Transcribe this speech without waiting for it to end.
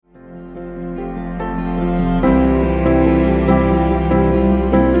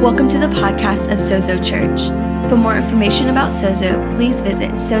Welcome to the podcast of Sozo Church. For more information about Sozo, please visit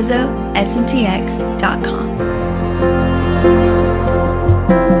sozosmtx.com.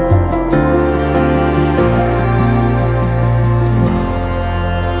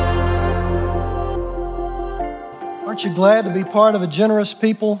 Aren't you glad to be part of a generous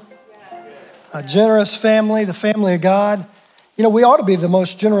people, a generous family, the family of God? You know, we ought to be the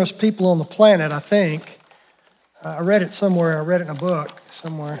most generous people on the planet, I think. I read it somewhere. I read it in a book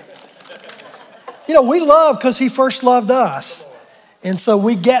somewhere. You know, we love because He first loved us. And so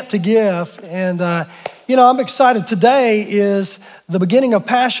we get to give. And, I'm excited. Today is the beginning of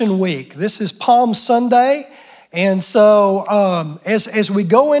Passion Week. This is Palm Sunday. And so as we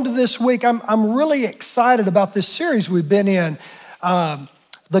go into this week, I'm really excited about this series we've been in,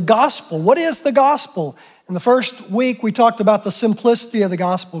 the gospel. What is the gospel? In the first week, we talked about the simplicity of the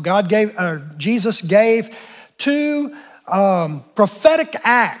gospel. Jesus gave two prophetic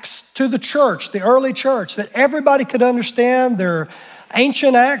acts to the church, the early church, that everybody could understand. They're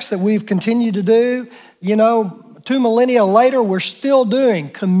ancient acts that we've continued to do. 2 millennia later, we're still doing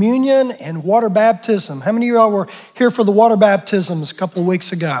communion and water baptism. How many of y'all were here for the water baptisms a couple of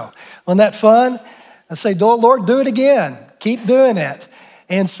weeks ago? Wasn't that fun? I say, Lord, do it again. Keep doing it.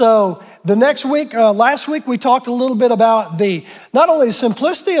 And so the next week, last week, we talked a little bit about not only the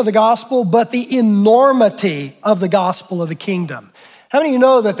simplicity of the gospel, but the enormity of the gospel of the kingdom. How many of you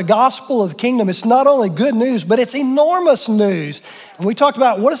know that the gospel of the kingdom is not only good news, but it's enormous news? And we talked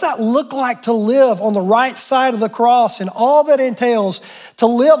about what does that look like to live on the right side of the cross and all that entails to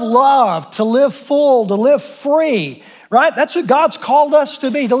live love, to live full, to live free, right? That's who God's called us to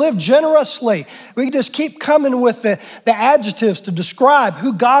be, to live generously. We can just keep coming with the adjectives to describe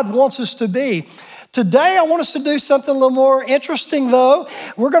who God wants us to be. Today, I want us to do something a little more interesting, though.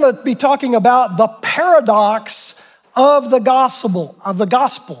 We're going to be talking about the paradox of the gospel,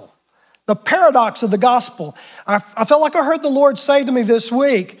 the paradox of the gospel. I felt like I heard the Lord say to me this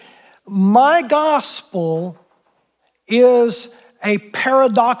week, my gospel is a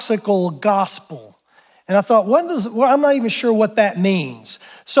paradoxical gospel. And I thought, I'm not even sure what that means.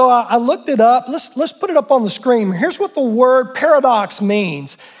 So I looked it up. Let's put it up on the screen. Here's what the word paradox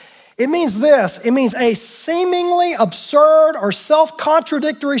means. It means this. It means a seemingly absurd or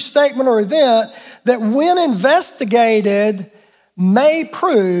self-contradictory statement or event that when investigated may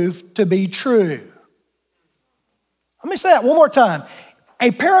prove to be true. Let me say that one more time.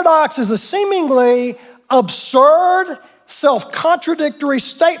 A paradox is a seemingly absurd, self-contradictory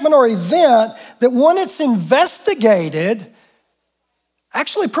statement or event that when it's investigated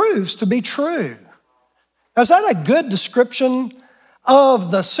actually proves to be true. Now, is that a good description of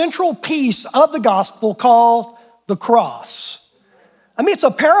the central piece of the gospel called the cross? I mean, it's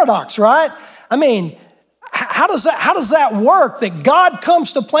a paradox, right? I mean, how does that work? That God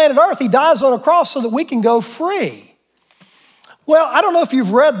comes to planet Earth, He dies on a cross so that we can go free. Well, I don't know if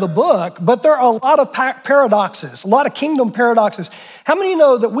you've read the book, but there are a lot of paradoxes, a lot of kingdom paradoxes. How many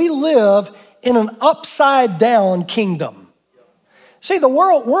know that we live in an upside down kingdom? See, the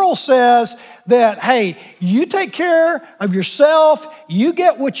world says that, hey, you take care of yourself, you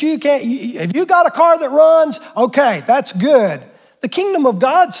get what you can. If you got a car that runs, okay, that's good. The kingdom of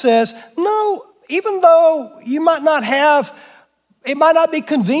God says, no, even though it might not be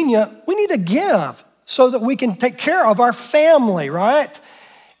convenient, we need to give so that we can take care of our family, right?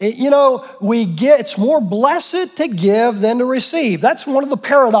 It's more blessed to give than to receive. That's one of the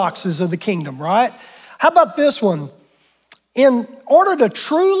paradoxes of the kingdom, right? How about this one? In order to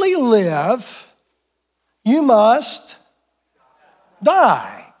truly live, you must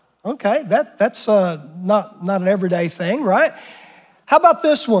die. Okay, that's not an everyday thing, right? How about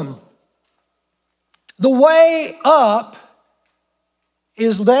this one? The way up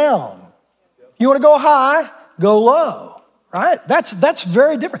is down. You want to go high, go low, right? That's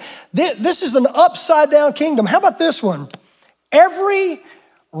very different. This is an upside down kingdom. How about this one? Every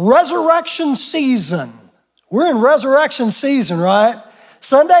resurrection season, we're in resurrection season, right?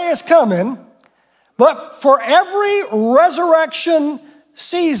 Sunday is coming, but for every resurrection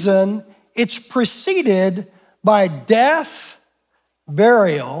season, it's preceded by death,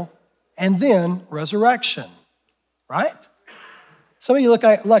 burial, and then resurrection, right? Some of you look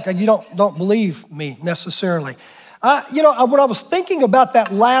like you don't believe me necessarily. When I was thinking about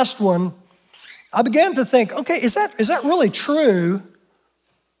that last one, I began to think, okay, is that really true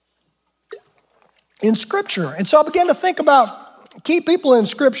in Scripture? And so I began to think about key people in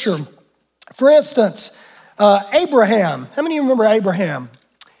Scripture. For instance, Abraham. How many of you remember Abraham?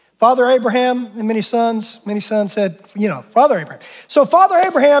 Father Abraham and many sons. Many sons had, Father Abraham. So Father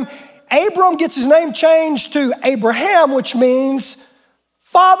Abraham, Abram gets his name changed to Abraham, which means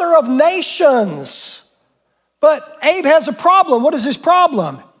father of nations. But Abe has a problem. What is his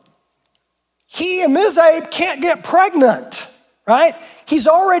problem? He and Ms. Abe can't get pregnant, right? He's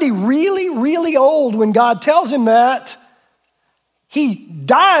already really, really old when God tells him that. He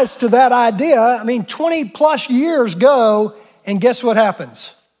dies to that idea. 20 plus years go, and guess what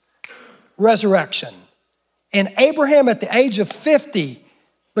happens? Resurrection. And Abraham at the age of 50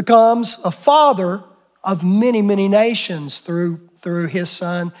 becomes a father of many, many nations through his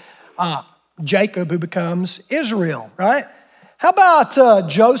son Jacob, who becomes Israel, right? How about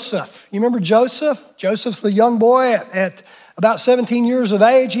Joseph? You remember Joseph? Joseph's the young boy at about 17 years of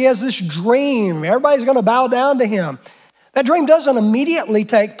age. He has this dream. Everybody's going to bow down to him. That dream doesn't immediately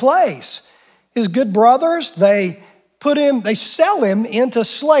take place. His good brothers, they sell him into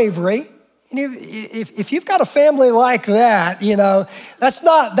slavery. And if you've got a family like that,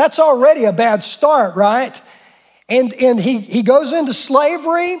 that's already a bad start, right? And he goes into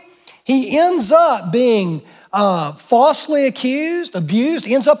slavery. He ends up being falsely accused, abused,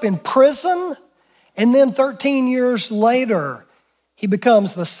 ends up in prison. And then 13 years later, he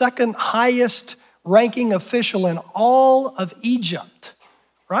becomes the second highest ranking official in all of Egypt,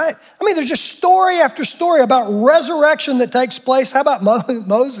 right? There's just story after story about resurrection that takes place. How about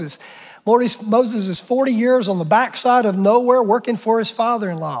Moses? Moses is 40 years on the backside of nowhere working for his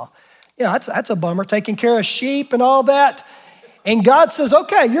father-in-law. That's a bummer, taking care of sheep and all that. And God says,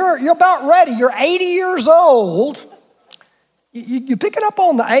 okay, you're about ready. You're 80 years old. You picking up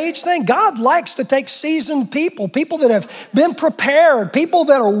on the age thing? God likes to take seasoned people that have been prepared, people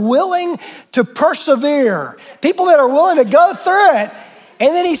that are willing to persevere, people that are willing to go through it.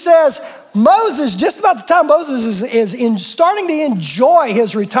 And then he says, Moses, just about the time Moses is starting to enjoy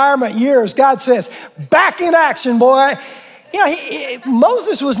his retirement years, God says, back in action, boy.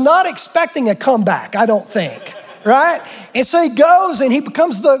 Moses was not expecting a comeback, I don't think, right? And so he goes and he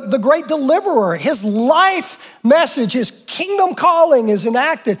becomes the great deliverer. His life message, his kingdom calling is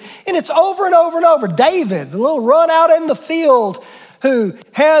enacted. And it's over and over and over. David, the little run out in the field who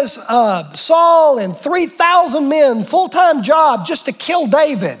has Saul and 3,000 men, full-time job just to kill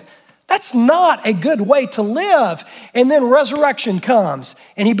David. That's not a good way to live. And then resurrection comes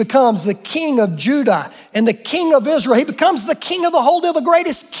and he becomes the king of Judah and the king of Israel. He becomes the king of the whole deal, the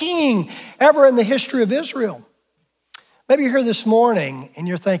greatest king ever in the history of Israel. Maybe you're here this morning and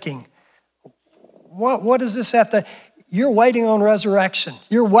you're thinking, what does this have to... You're waiting on resurrection.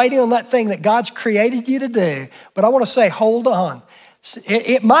 You're waiting on that thing that God's created you to do. But I want to say, hold on.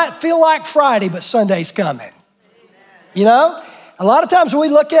 It might feel like Friday, but Sunday's coming. A lot of times when we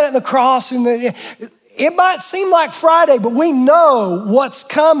look at it in the cross, it might seem like Friday, but we know what's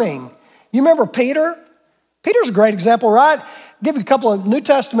coming. You remember Peter? Peter's a great example, right? I'll give you a couple of New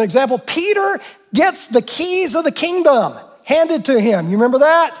Testament examples. Peter gets the keys of the kingdom handed to him. You remember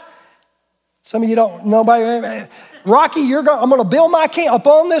that? Some of you don't know about it. Rocky, I'm going to build my kingdom.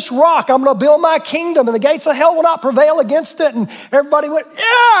 Upon this rock, I'm going to build my kingdom, and the gates of hell will not prevail against it. And everybody went,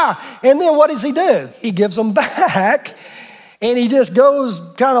 yeah. And then what does he do? He gives them back, and he just goes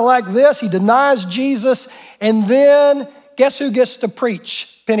kind of like this. He denies Jesus, and then guess who gets to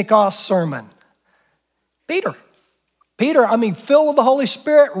preach Pentecost sermon? Peter. Peter, filled with the Holy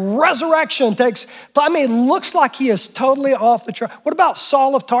Spirit, resurrection takes, it looks like he is totally off the track. What about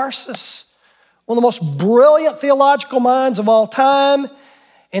Saul of Tarsus? One of the most brilliant theological minds of all time.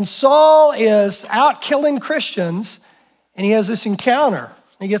 And Saul is out killing Christians, and he has this encounter.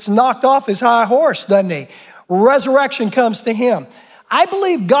 He gets knocked off his high horse, doesn't he? Resurrection comes to him. I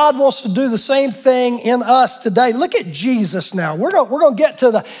believe God wants to do the same thing in us today. Look at Jesus now. We're going to get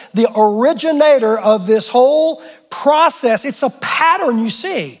to the originator of this whole process. It's a pattern, you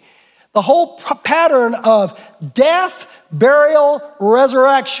see. The whole pattern of death, burial,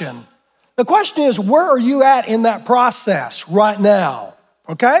 resurrection. The question is, where are you at in that process right now?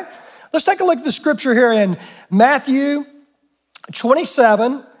 Okay? Let's take a look at the scripture here in Matthew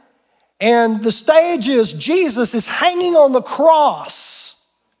 27. And the stage is Jesus is hanging on the cross.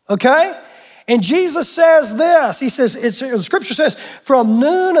 Okay? And Jesus says this. He says, the scripture says, from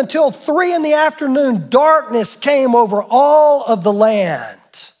noon until 3 p.m, darkness came over all of the land.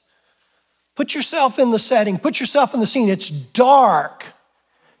 Put yourself in the setting. Put yourself in the scene. It's dark.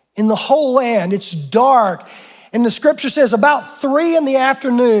 In the whole land, it's dark. And the scripture says about 3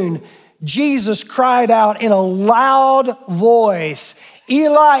 p.m, Jesus cried out in a loud voice,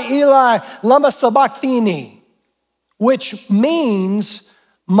 Eli, Eli, lama sabachthani, which means,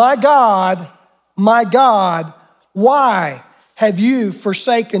 my God, why have you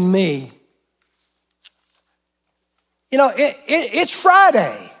forsaken me? It's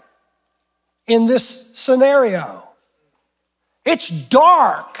Friday in this scenario. It's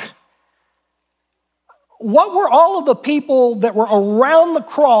dark. What were all of the people that were around the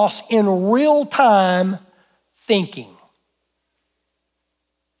cross in real time thinking?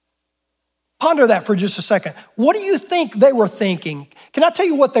 Ponder that for just a second. What do you think they were thinking? Can I tell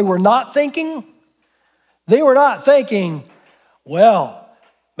you what they were not thinking? They were not thinking, well,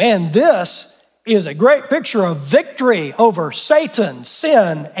 man, this is a great picture of victory over Satan,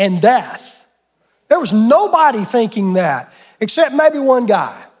 sin, and death. There was nobody thinking that except maybe one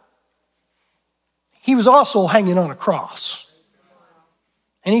guy. He was also hanging on a cross.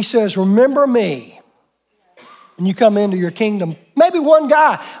 And he says, remember me when you come into your kingdom. Maybe one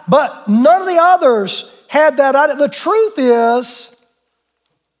guy, but none of the others had that idea. The truth is,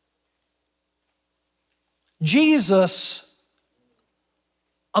 Jesus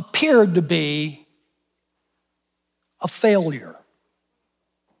appeared to be a failure.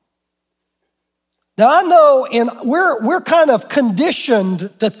 Now I know we're kind of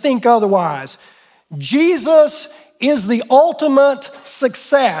conditioned to think otherwise. Jesus is the ultimate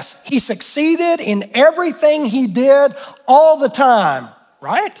success. He succeeded in everything he did all the time,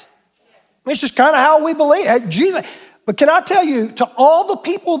 right? It's just kind of how we believe. Jesus. But can I tell you, to all the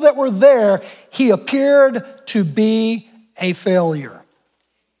people that were there, he appeared to be a failure.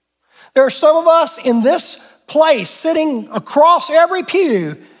 There are some of us in this place sitting across every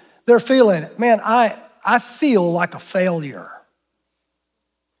pew, they're feeling, man, I feel like a failure.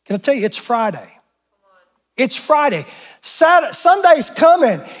 Can I tell you, it's Friday. It's Friday. Sunday's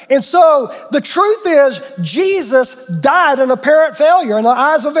coming. And so the truth is, Jesus died an apparent failure in the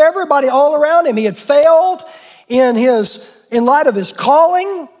eyes of everybody all around him. He had failed in light of his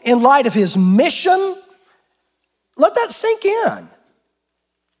calling, in light of his mission. Let that sink in.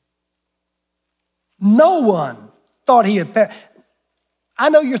 No one thought he had. I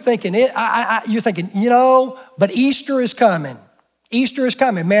know you're thinking, but Easter is coming. Easter is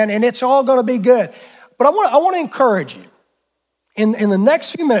coming, man, and it's all going to be good. But I want to encourage you. In the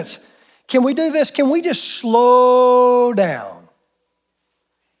next few minutes, can we do this? Can we just slow down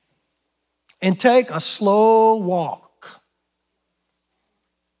and take a slow walk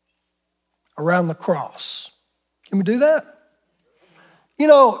around the cross? Can we do that? You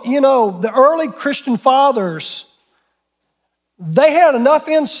know, the early Christian fathers, they had enough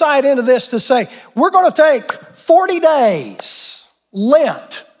insight into this to say, we're going to take 40 days,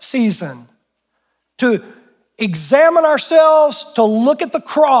 Lent season, to examine ourselves, to look at the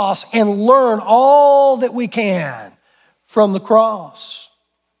cross and learn all that we can from the cross.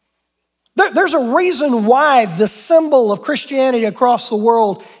 There's a reason why the symbol of Christianity across the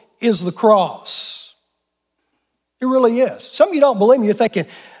world is the cross. It really is. Some of you don't believe me. You're thinking,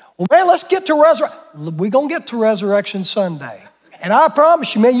 well, man, let's get to resurrection. We're going to get to Resurrection Sunday. And I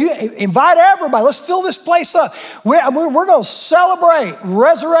promise you, man, you invite everybody. Let's fill this place up. We're going to celebrate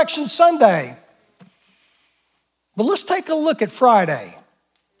Resurrection Sunday. But let's take a look at Friday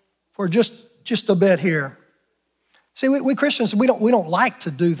for just a bit here. See, we Christians, we don't like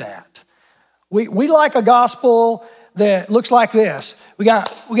to do that. We like a gospel that looks like this. We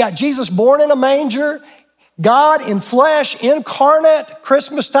got Jesus born in a manger, God in flesh, incarnate,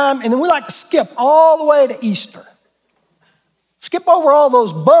 Christmas time, and then we like to skip all the way to Easter. Skip over all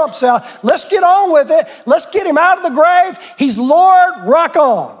those bumps out. Let's get on with it. Let's get him out of the grave. He's Lord, rock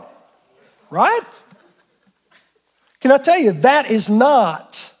on. Right? Can I tell you, that is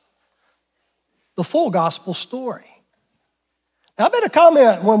not the full gospel story. Now, I made a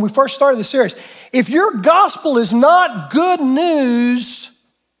comment when we first started the series. If your gospel is not good news,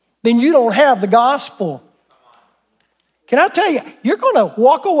 then you don't have the gospel. Can I tell you, you're going to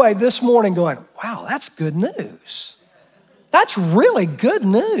walk away this morning going, wow, that's good news. That's really good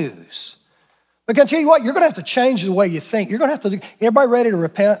news. But can I tell you what? You're going to have to change the way you think. You're going to have to, everybody ready to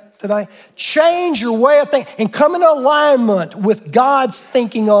repent today? Change your way of thinking and come in alignment with God's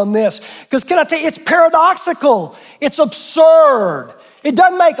thinking on this. Because can I tell you, it's paradoxical. It's absurd. It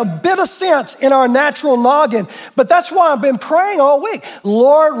doesn't make a bit of sense in our natural noggin. But that's why I've been praying all week.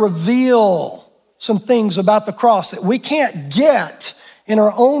 Lord, reveal some things about the cross that we can't get in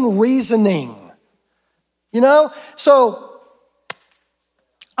our own reasoning. You know? So,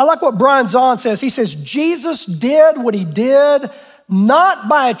 I like what Brian Zahn says. He says, Jesus did what he did not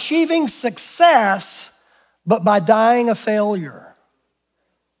by achieving success, but by dying a failure.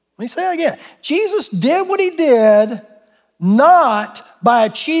 Let me say that again. Jesus did what he did not by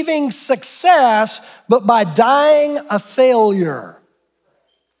achieving success, but by dying a failure.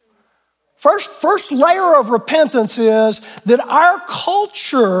 First layer of repentance is that our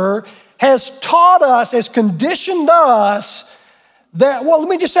culture has taught us, has conditioned us that, well, let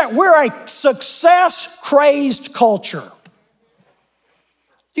me just say, we're a success-crazed culture.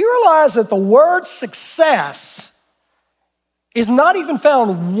 Do you realize that the word success is not even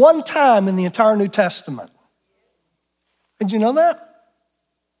found one time in the entire New Testament? Did you know that?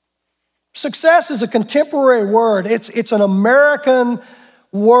 Success is a contemporary word. It's an American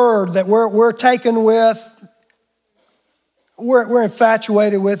word that we're taken with. We're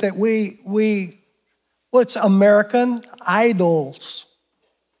infatuated with it. It's American idols.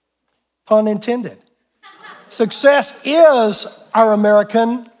 Pun intended. Success is our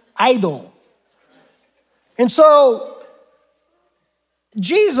American idol. And so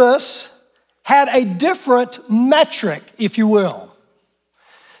Jesus had a different metric, if you will.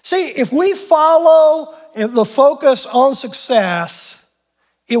 See, if we follow the focus on success,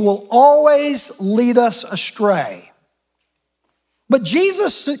 it will always lead us astray. But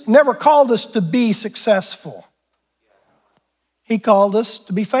Jesus never called us to be successful. He called us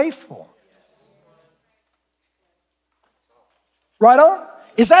to be faithful. Right on?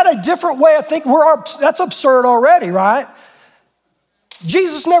 Is that a different way of thinking? That's absurd already, right?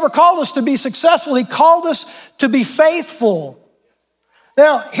 Jesus never called us to be successful. He called us to be faithful.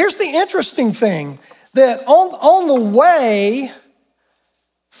 Now, here's the interesting thing, that on the way,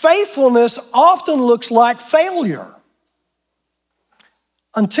 faithfulness often looks like failure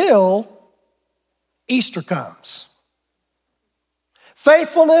until Easter comes.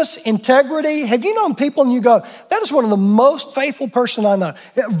 Faithfulness, integrity. Have you known people and you go, that is one of the most faithful person I know.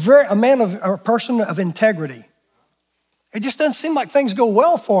 A person of integrity. It just doesn't seem like things go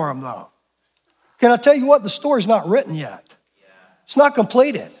well for them though. Can I tell you what? The story's not written yet. It's not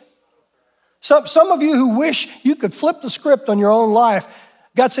completed. Some of you who wish you could flip the script on your own life,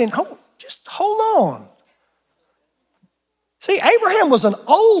 God's saying, just hold on. See, Abraham was an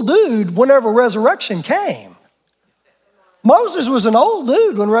old dude whenever resurrection came. Moses was an old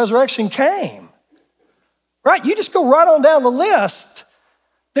dude when resurrection came. Right? You just go right on down the list.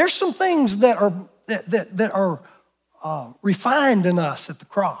 There's some things that are refined in us at the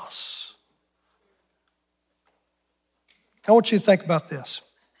cross. I want you to think about this.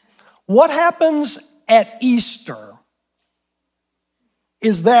 What happens at Easter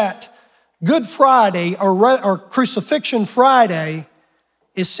is that Good Friday or Crucifixion Friday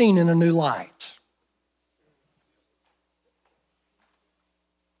is seen in a new light.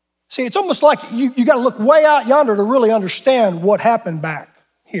 See, it's almost like you got to look way out yonder to really understand what happened back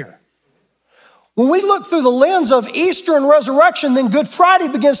here. When we look through the lens of Easter and resurrection, then Good Friday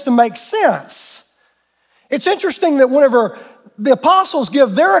begins to make sense. It's interesting that whenever the apostles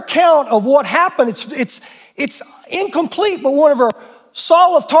give their account of what happened, it's incomplete, but whenever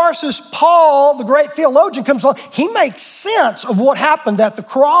Saul of Tarsus, Paul, the great theologian, comes along, he makes sense of what happened at the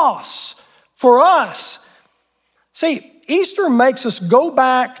cross for us. See, Easter makes us go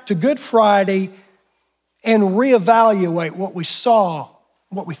back to Good Friday and reevaluate what we saw,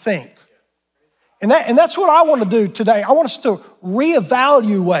 what we think. And that's what I want to do today. I want us to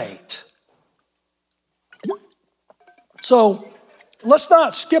reevaluate. So let's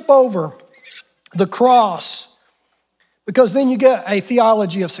not skip over the cross, because then you get a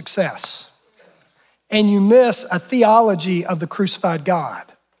theology of success and you miss a theology of the crucified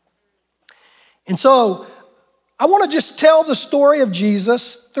God. And so I want to just tell the story of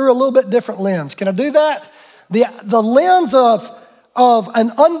Jesus through a little bit different lens. Can I do that? The lens of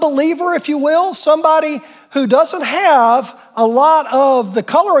an unbeliever, if you will, somebody who doesn't have a lot of the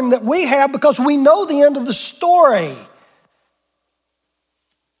coloring that we have because we know the end of the story.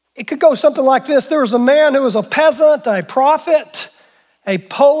 It could go something like this. There was a man who was a peasant, a prophet, a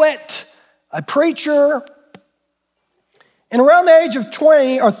poet, a preacher. And around the age of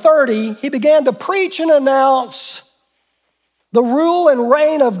 20 or 30, he began to preach and announce the rule and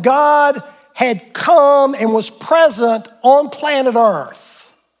reign of God had come and was present on planet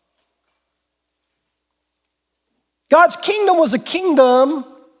Earth. God's kingdom is a kingdom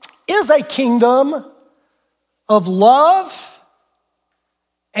of love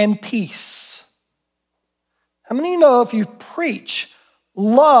and peace. How many of you know if you preach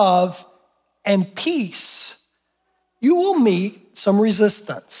love and peace, you will meet some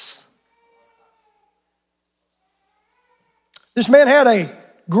resistance? This man had a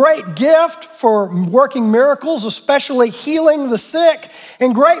great gift for working miracles, especially healing the sick,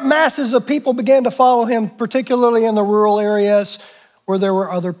 and great masses of people began to follow him, particularly in the rural areas where there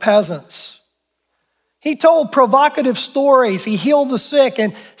were other peasants. He told provocative stories. He healed the sick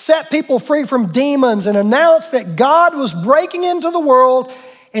and set people free from demons and announced that God was breaking into the world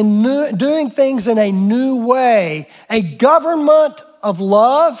and doing things in a new way, a government of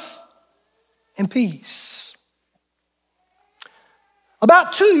love and peace.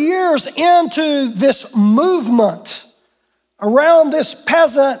 About 2 years into this movement around this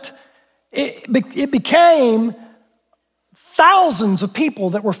peasant, it became thousands of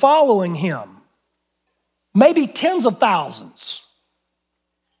people that were following him, maybe tens of thousands.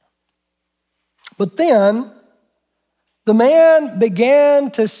 But then the man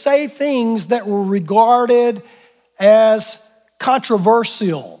began to say things that were regarded as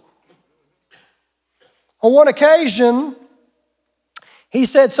controversial. On one occasion, he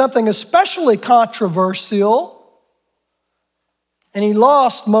said something especially controversial, and he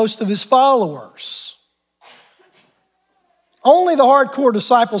lost most of his followers. Only the hardcore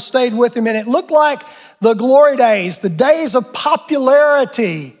disciples stayed with him, and it looked like the glory days, the days of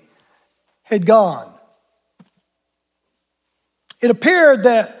popularity, had gone. It appeared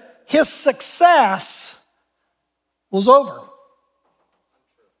that his success was over.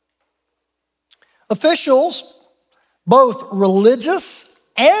 Officials, both religious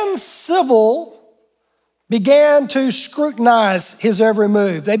and civil, began to scrutinize his every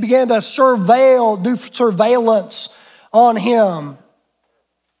move. They began to do surveillance on him.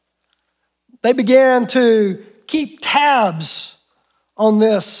 They began to keep tabs on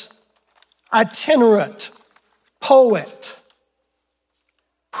this itinerant poet,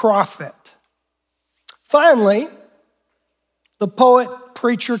 prophet. Finally, the poet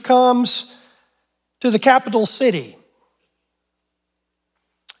preacher comes to the capital city,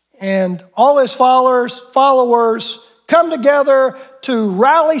 and all his followers come together to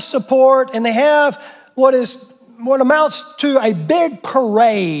rally support, and they have what amounts to a big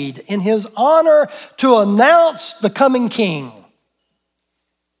parade in his honor to announce the coming king.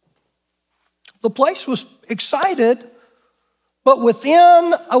 The place was excited, but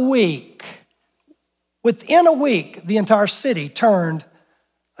within a week, the entire city turned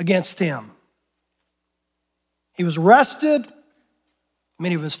against him. He was arrested.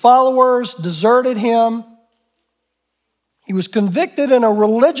 Many of his followers deserted him. He was convicted in a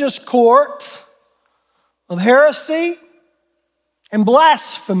religious court of heresy and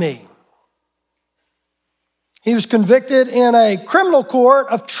blasphemy. He was convicted in a criminal court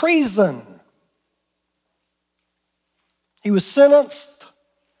of treason. He was sentenced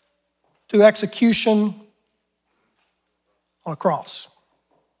to execution on a cross.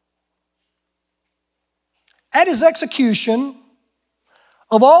 At his execution,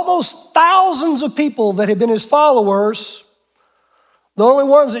 of all those thousands of people that had been his followers, the only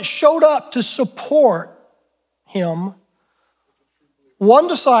ones that showed up to support him, one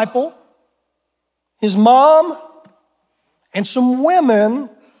disciple, his mom, and some women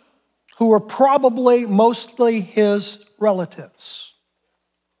who were probably mostly his relatives.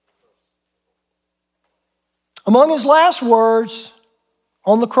 Among his last words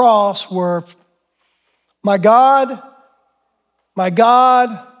on the cross were, my God,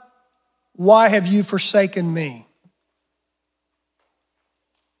 why have you forsaken me?"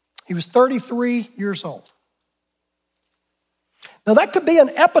 He was 33 years old. Now that could be an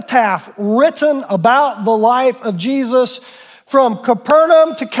epitaph written about the life of Jesus from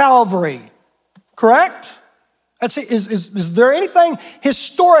Capernaum to Calvary, correct? Is there anything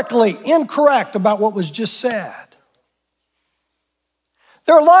historically incorrect about what was just said?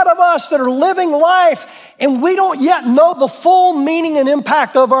 There are a lot of us that are living life and we don't yet know the full meaning and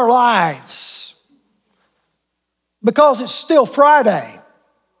impact of our lives because it's still Friday.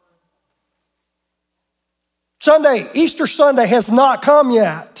 Easter Sunday has not come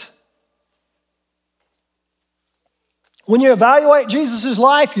yet. When you evaluate Jesus'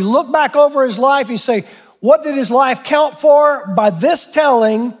 life, you look back over his life, you say, what did his life count for? By this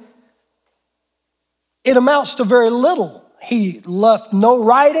telling, it amounts to very little. He left no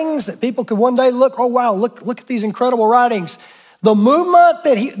writings that people could one day look at these incredible writings. The movement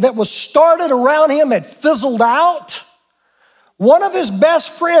that was started around him had fizzled out. One of his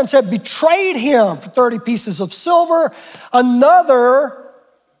best friends had betrayed him for 30 pieces of silver. Another,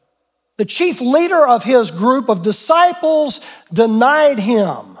 the chief leader of his group of disciples, denied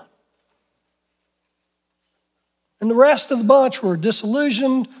him. And the rest of the bunch were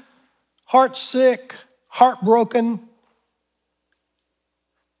disillusioned, heartsick, heartbroken.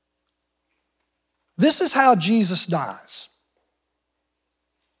 This is how Jesus dies.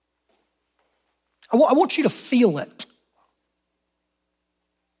 I want you to feel it.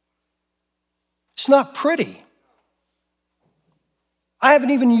 It's not pretty. I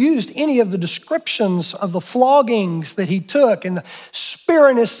haven't even used any of the descriptions of the floggings that he took and the spear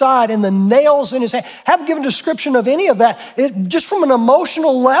in his side and the nails in his hand. I haven't given a description of any of that. Just from an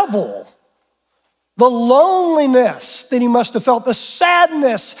emotional level, the loneliness that he must have felt, the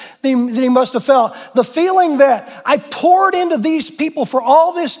sadness that he must have felt, the feeling that I poured into these people for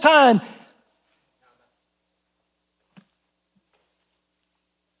all this time,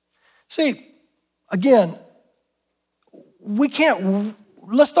 See, again, we can't,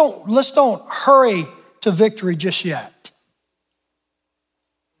 let's don't hurry to victory just yet.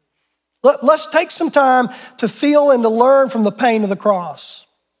 Let's take some time to feel and to learn from the pain of the cross.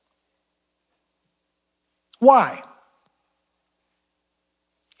 Why?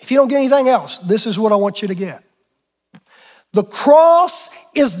 If you don't get anything else, this is what I want you to get. The cross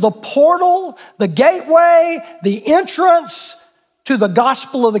is the portal, the gateway, the entrance to the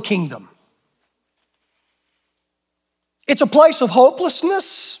gospel of the kingdom. It's a place of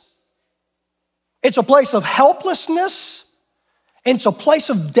hopelessness. It's a place of helplessness. And it's a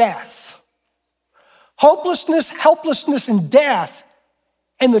place of death. Hopelessness, helplessness, and death.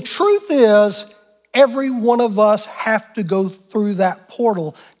 And the truth is, every one of us have to go through that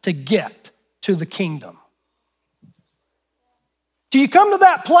portal to get to the kingdom. Do you come to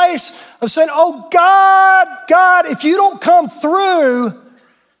that place of saying, oh God, if you don't come through,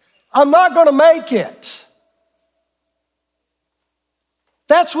 I'm not going to make it?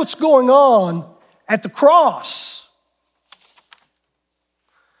 That's what's going on at the cross.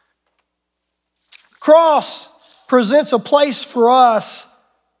 The cross presents a place for us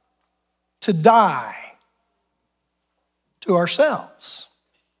to die to ourselves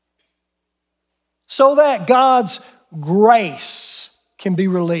so that God's grace can be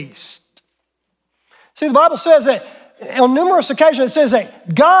released. See, the Bible says that on numerous occasions it says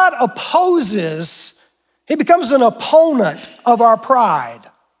that God opposes, he becomes an opponent of our pride.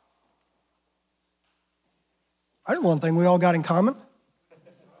 That's one thing we all got in common.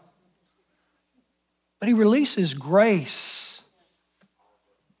 But he releases grace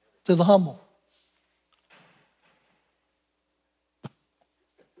to the humble.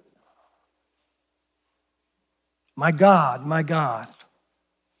 My God,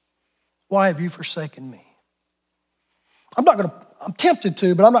 why have you forsaken me? I'm tempted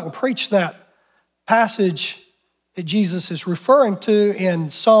to, but I'm not going to preach that passage that Jesus is referring to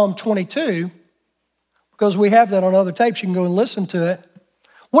in Psalm 22, because we have that on other tapes. You can go and listen to it.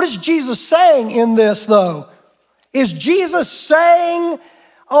 What is Jesus saying in this, though? Is Jesus saying,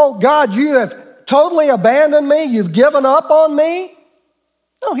 oh God, you have totally abandoned me, you've given up on me?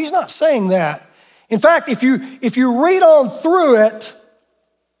 No, he's not saying that. In fact, if you read on through it,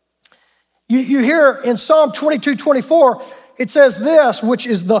 you hear in Psalm 22:24, it says this, which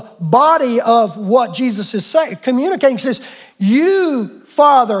is the body of what Jesus is saying, communicating. It says, you,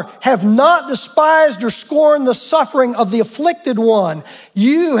 Father, have not despised or scorned the suffering of the afflicted one.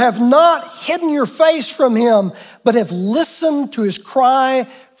 You have not hidden your face from him, but have listened to his cry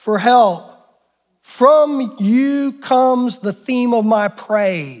for help. From you comes the theme of my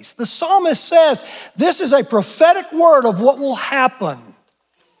praise. The psalmist says this is a prophetic word of what will happen.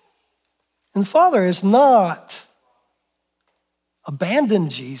 And the Father has not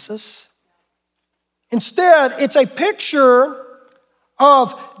abandoned Jesus. Instead, it's a picture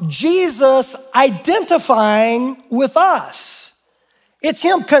of Jesus identifying with us. It's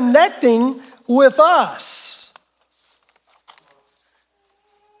him connecting with us.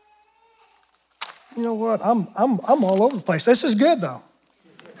 You know what? I'm all over the place. This is good, though.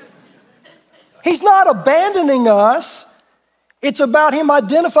 He's not abandoning us. It's about him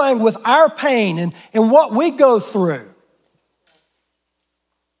identifying with our pain and what we go through.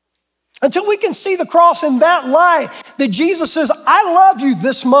 Until we can see the cross in that light, that Jesus says, I love you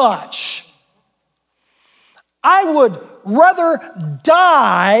this much. I would rather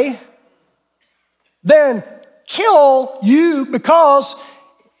die than kill you, because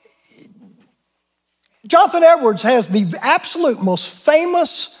Jonathan Edwards has the absolute most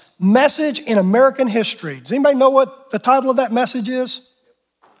famous message in American history. Does anybody know what the title of that message is?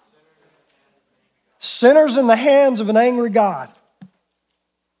 Sinners in the Hands of an Angry God.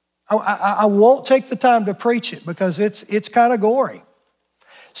 I won't take the time to preach it because it's kind of gory.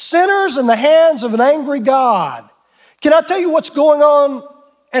 Sinners in the hands of an angry God. Can I tell you what's going on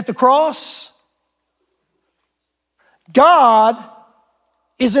at the cross? God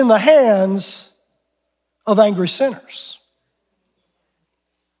is in the hands of angry sinners.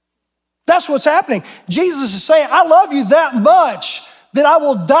 That's what's happening. Jesus is saying, I love you that much that I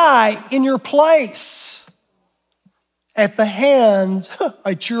will die in your place. At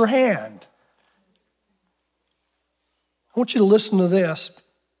your hand. I want you to listen to this.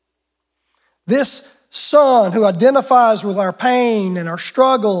 This son who identifies with our pain and our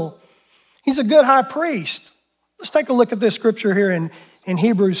struggle, he's a good high priest. Let's take a look at this scripture here in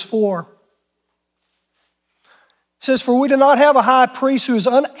Hebrews 4. It says, for we do not have a high priest who is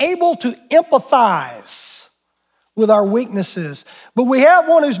unable to empathize with our weaknesses, but we have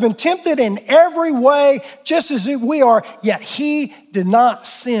one who's been tempted in every way, just as we are, yet he did not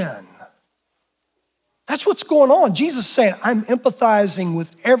sin. That's what's going on. Jesus is saying, I'm empathizing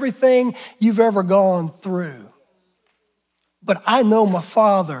with everything you've ever gone through. But I know my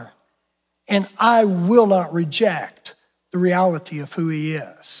Father, and I will not reject the reality of who he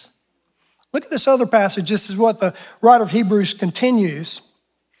is. Look at this other passage. This is what the writer of Hebrews continues.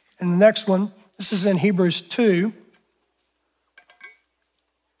 And the next one, this is in Hebrews 2.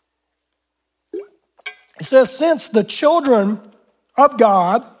 It says, since the children of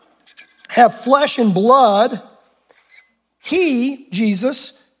God have flesh and blood, he,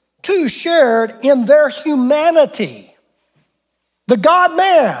 Jesus, too shared in their humanity, the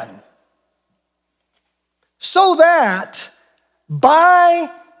God-man, so that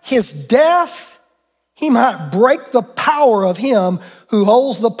by his death he might break the power of him who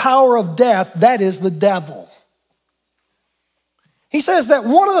holds the power of death, that is the devil. He says that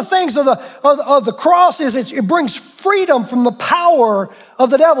one of the things of the cross is it brings freedom from the power of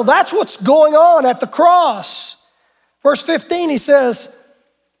the devil. That's what's going on at the cross. Verse 15, he says,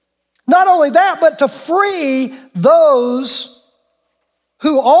 not only that, but to free those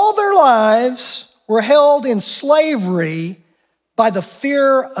who all their lives were held in slavery by the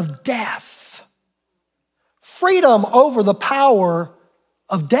fear of death. Freedom over the power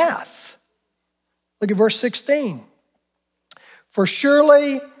of death. Look at verse 16. For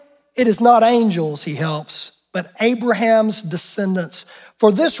surely it is not angels he helps, but Abraham's descendants. For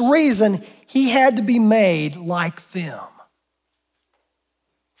this reason, he had to be made like them.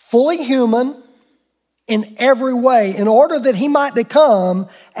 Fully human in every way, in order that he might become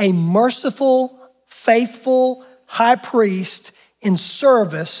a merciful, faithful high priest in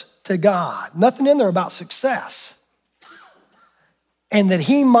service to God. Nothing in there about success. And that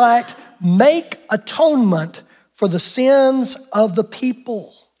he might make atonement for the sins of the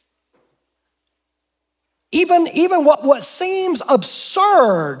people. Even what seems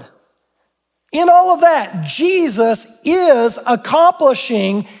absurd in all of that, Jesus is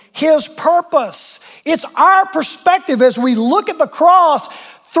accomplishing his purpose. It's our perspective as we look at the cross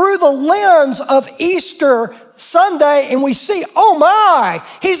through the lens of Easter Sunday and we see, oh my,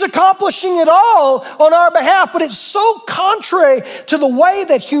 he's accomplishing it all on our behalf. But it's so contrary to the way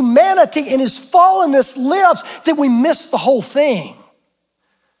that humanity in his fallenness lives that we miss the whole thing.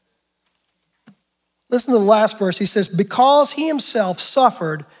 Listen to the last verse. He says, because he himself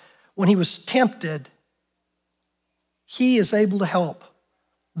suffered when he was tempted, he is able to help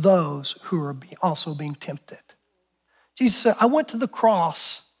those who are also being tempted. Jesus said, I went to the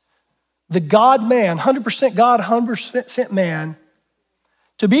cross, the God-man, 100% God, 100% man,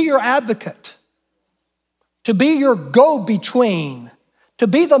 to be your advocate, to be your go-between, to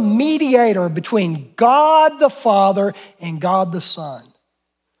be the mediator between God the Father and God the Son.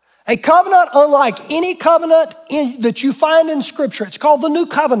 A covenant unlike any covenant that you find in Scripture. It's called the New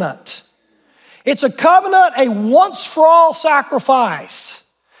Covenant. It's a covenant, a once-for-all sacrifice.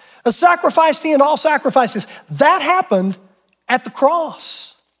 A sacrifice to end all sacrifices. That happened at the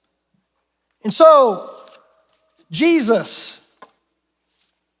cross. And so, Jesus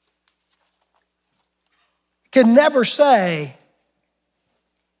can never say,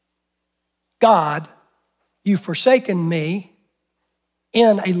 God, you've forsaken me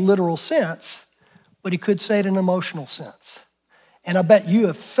in a literal sense, but he could say it in an emotional sense. And I bet you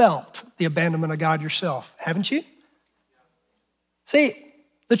have felt the abandonment of God yourself, haven't you? See,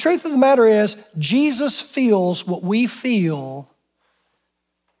 the truth of the matter is, Jesus feels what we feel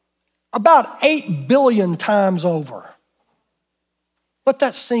about 8 billion times over. Let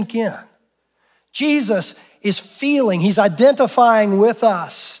that sink in. Jesus is feeling, he's identifying with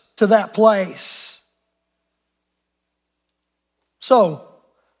us to that place. So,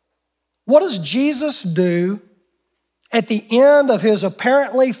 what does Jesus do at the end of his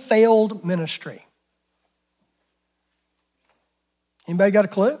apparently failed ministry? Anybody got a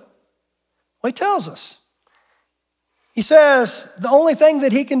clue? Well, he tells us. He says the only thing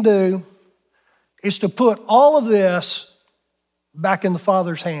that he can do is to put all of this back in the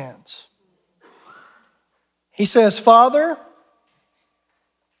Father's hands. He says, Father,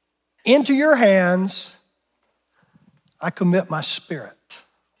 into your hands I commit my spirit.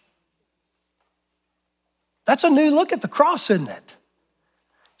 That's a new look at the cross, isn't it?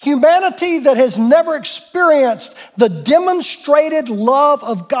 Humanity that has never experienced the demonstrated love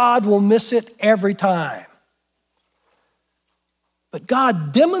of God will miss it every time. But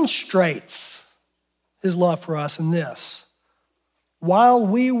God demonstrates his love for us in this. While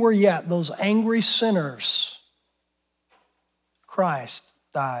we were yet those angry sinners, Christ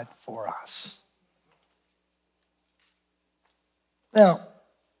died for us. Now,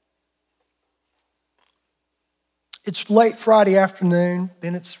 It's late Friday afternoon,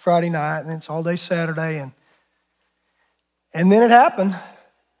 then it's Friday night, and then it's all day Saturday, and then it happened.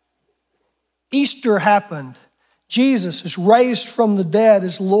 Easter happened. Jesus is raised from the dead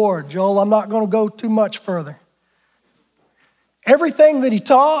as Lord. Joel, I'm not going to go too much further. Everything that he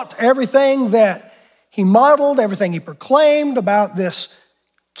taught, everything that he modeled, everything he proclaimed about this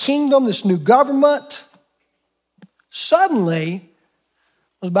kingdom, this new government, suddenly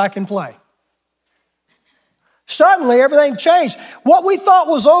was back in play. Suddenly, everything changed. What we thought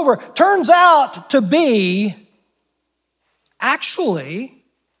was over turns out to be actually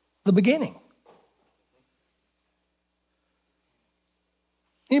the beginning.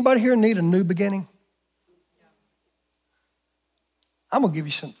 Anybody here need a new beginning? I'm going to give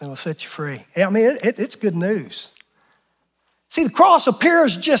you something that will set you free. I mean, it's good news. See, the cross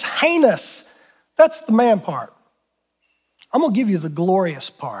appears just heinous. That's the man part. I'm going to give you the glorious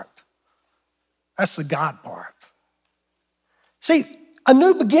part. That's the God part. See, a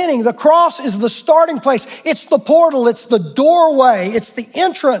new beginning, the cross is the starting place. It's the portal, it's the doorway, it's the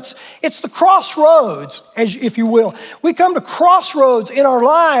entrance, it's the crossroads, if you will. We come to crossroads in our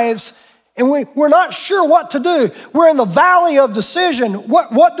lives and we're not sure what to do. We're in the valley of decision.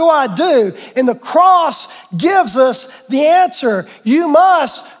 What do I do? And the cross gives us the answer. You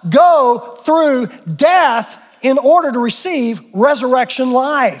must go through death in order to receive resurrection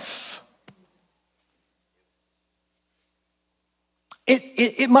life.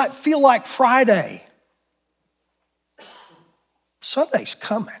 It might feel like Friday. Sunday's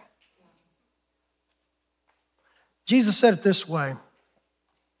coming. Jesus said it this way.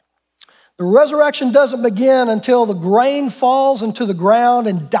 The resurrection doesn't begin until the grain falls into the ground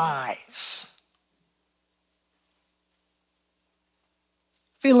and dies.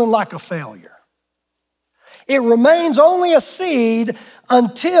 Feeling like a failure. It remains only a seed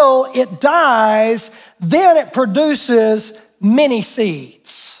until it dies, then it produces many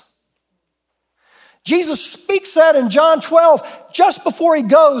seeds. Jesus speaks that in John 12 just before he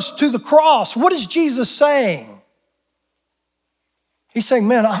goes to the cross. What is Jesus saying? He's saying,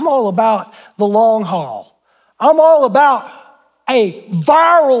 man, I'm all about the long haul. I'm all about a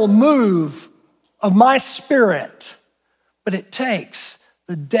viral move of my spirit. But it takes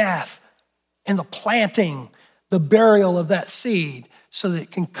the death and the planting, the burial of that seed so that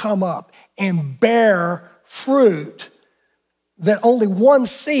it can come up and bear fruit that only one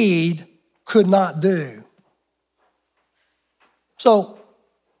seed could not do. So,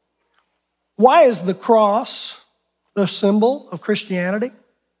 why is the cross the symbol of Christianity?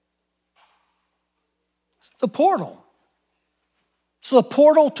 It's the portal. It's the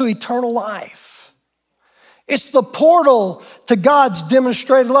portal to eternal life. It's the portal to God's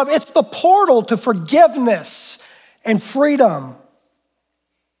demonstrated love. It's the portal to forgiveness and freedom.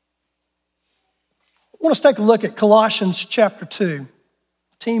 I want us to take a look at Colossians chapter 2.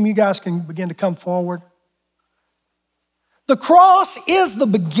 Team, you guys can begin to come forward. The cross is the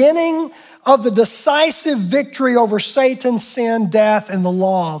beginning of the decisive victory over Satan, sin, death, and the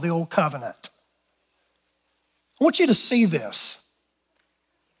law, the old covenant. I want you to see this.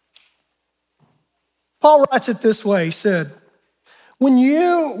 Paul writes it this way. He said, when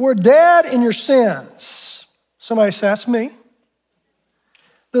you were dead in your sins, somebody say, that's me.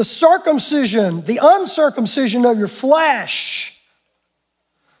 The circumcision, the uncircumcision of your flesh,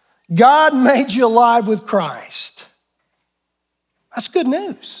 God made you alive with Christ. That's good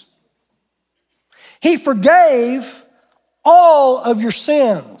news. He forgave all of your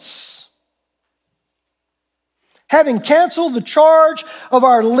sins. Having canceled the charge of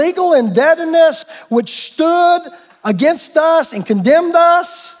our legal indebtedness, which stood against us and condemned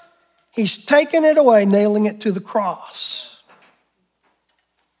us, he's taken it away, nailing it to the cross.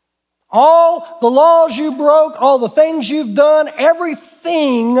 All the laws you broke, all the things you've done,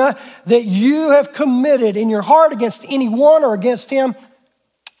 everything that you have committed in your heart against anyone or against him,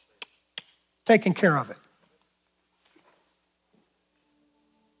 taking care of it.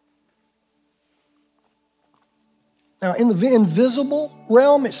 Now, in the invisible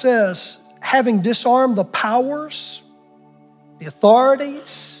realm, it says, having disarmed the powers, the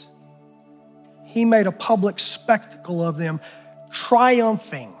authorities, he made a public spectacle of them,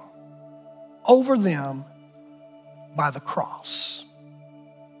 triumphing over them by the cross.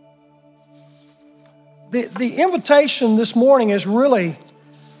 The invitation this morning is really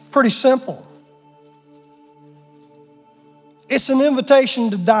pretty simple. It's an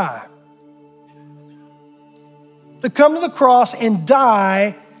invitation to die. To come to the cross and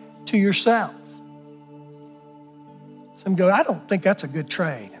die to yourself. Some go, I don't think that's a good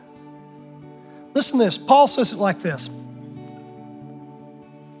trade. Listen to this. Paul says it like this.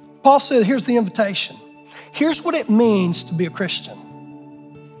 Paul said, here's the invitation. Here's what it means to be a Christian.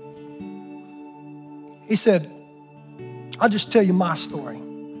 He said, I'll just tell you my story.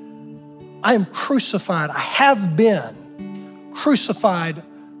 I am crucified. I have been crucified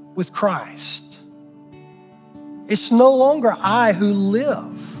with Christ. It's no longer I who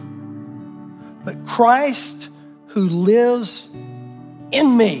live, but Christ who lives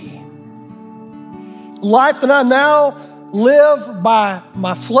in me. Life that I now live by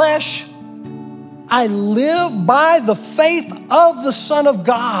my flesh, I live by the faith of the Son of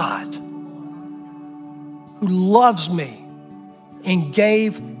God who loves me and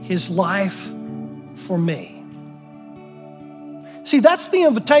gave his life for me. See, that's the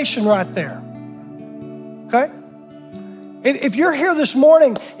invitation right there, okay? If you're here this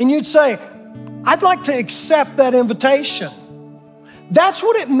morning and you'd say, I'd like to accept that invitation, that's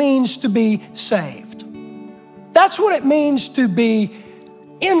what it means to be saved. That's what it means to be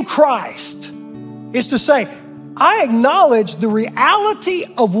in Christ, is to say, I acknowledge the reality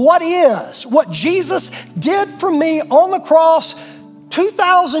of what is, what Jesus did for me on the cross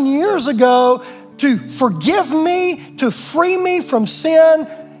 2,000 years ago to forgive me, to free me from sin,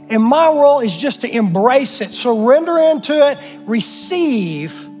 and my role is just to embrace it, surrender into it,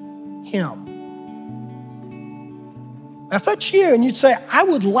 receive him. Now, if that's you and you'd say, I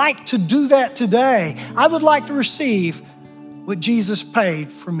would like to do that today, I would like to receive what Jesus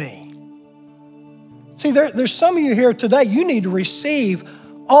paid for me. See, there's some of you here today, you need to receive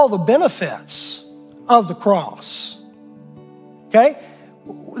all the benefits of the cross, okay?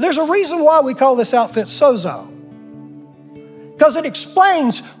 There's a reason why we call this outfit Sozo, because it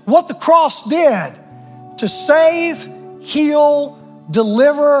explains what the cross did to save, heal,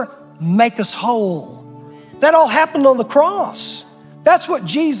 deliver, make us whole. That all happened on the cross. That's what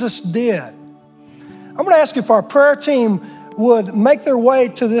Jesus did. I'm going to ask if our prayer team would make their way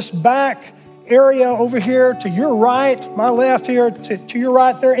to this back area over here to your right, my left here, to your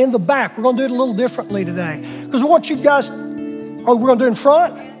right there in the back. We're going to do it a little differently today because we want you guys, we're going to do it in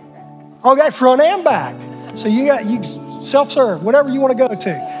front? Okay, front and back. So you self-serve, whatever you want to go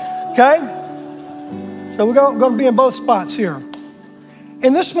to, okay? So we're going to be in both spots here.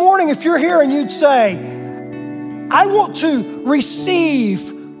 And this morning, if you're here and you'd say, I want to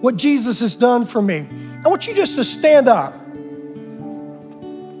receive what Jesus has done for me, I want you just to stand up,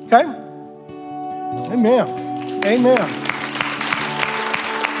 okay? Amen. Amen.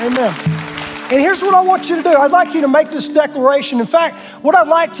 Amen. And here's what I want you to do. I'd like you to make this declaration. In fact, what I'd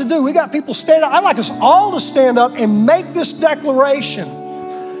like to do, we got people stand up. I'd like us all to stand up and make this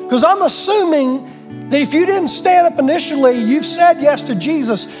declaration. Because I'm assuming that if you didn't stand up initially, you've said yes to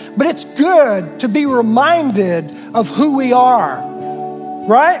Jesus. But it's good to be reminded of who we are,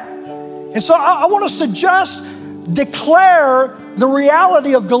 right? And so I want us to just declare the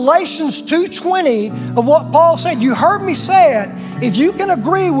reality of Galatians 2:20 of what Paul said. You heard me say it. If you can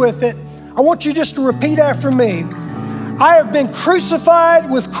agree with it, I want you just to repeat after me. I have been crucified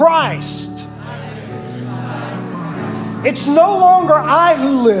with Christ. It's no longer I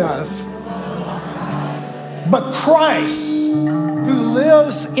who live, but Christ who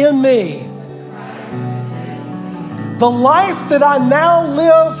lives in me. The life that I now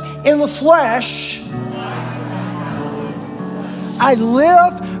live in the flesh, I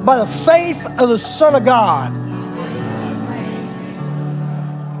live by the faith of the Son of God.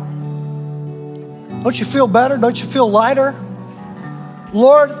 Don't you feel better? Don't you feel lighter?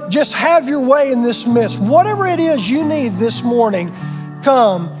 Lord, just have your way in this midst. Whatever it is you need this morning,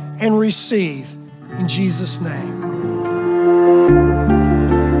 come and receive in Jesus' name.